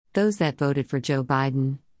Those that voted for Joe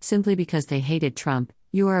Biden, simply because they hated Trump,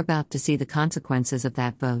 you are about to see the consequences of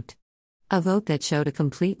that vote. A vote that showed a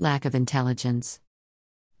complete lack of intelligence.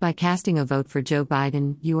 By casting a vote for Joe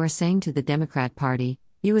Biden, you are saying to the Democrat Party,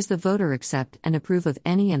 you as the voter accept and approve of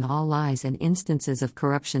any and all lies and instances of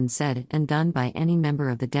corruption said and done by any member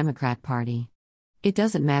of the Democrat Party. It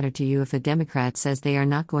doesn't matter to you if a Democrat says they are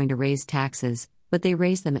not going to raise taxes, but they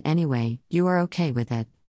raise them anyway, you are okay with it.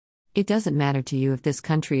 It doesn't matter to you if this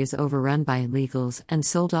country is overrun by illegals and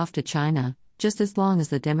sold off to China, just as long as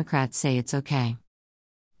the Democrats say it's okay.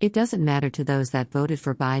 It doesn't matter to those that voted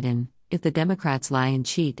for Biden, if the Democrats lie and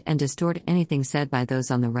cheat and distort anything said by those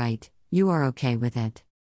on the right, you are okay with it.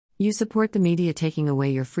 You support the media taking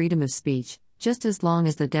away your freedom of speech, just as long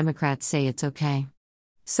as the Democrats say it's okay.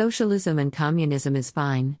 Socialism and communism is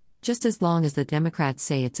fine, just as long as the Democrats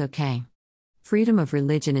say it's okay. Freedom of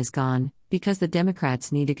religion is gone, because the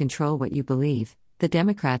Democrats need to control what you believe, the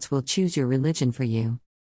Democrats will choose your religion for you.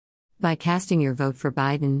 By casting your vote for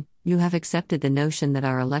Biden, you have accepted the notion that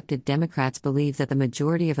our elected Democrats believe that the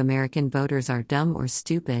majority of American voters are dumb or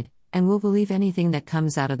stupid, and will believe anything that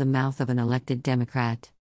comes out of the mouth of an elected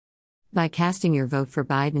Democrat. By casting your vote for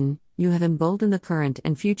Biden, you have emboldened the current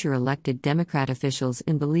and future elected Democrat officials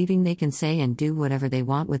in believing they can say and do whatever they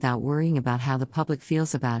want without worrying about how the public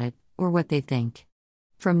feels about it, or what they think.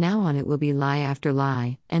 From now on it will be lie after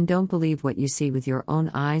lie, and don't believe what you see with your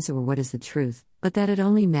own eyes or what is the truth, but that it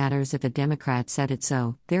only matters if a Democrat said it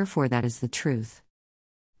so, therefore that is the truth.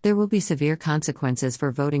 There will be severe consequences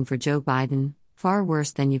for voting for Joe Biden, far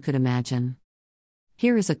worse than you could imagine.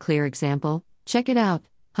 Here is a clear example, check it out.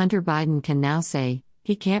 Hunter Biden can now say,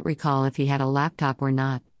 he can't recall if he had a laptop or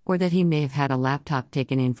not, or that he may have had a laptop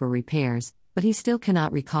taken in for repairs, but he still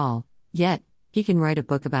cannot recall, yet, he can write a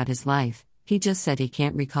book about his life. He just said he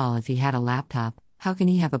can't recall if he had a laptop. How can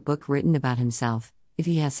he have a book written about himself, if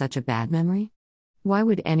he has such a bad memory? Why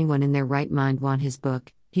would anyone in their right mind want his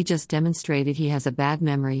book? He just demonstrated he has a bad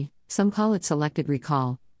memory, some call it selected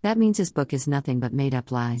recall, that means his book is nothing but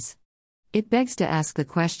made-up lies. It begs to ask the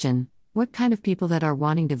question, what kind of people that are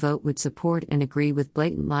wanting to vote would support and agree with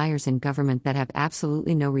blatant liars in government that have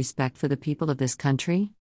absolutely no respect for the people of this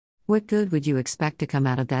country? What good would you expect to come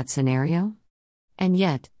out of that scenario? And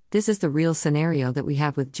yet, this is the real scenario that we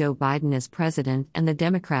have with Joe Biden as president and the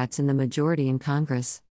Democrats in the majority in Congress.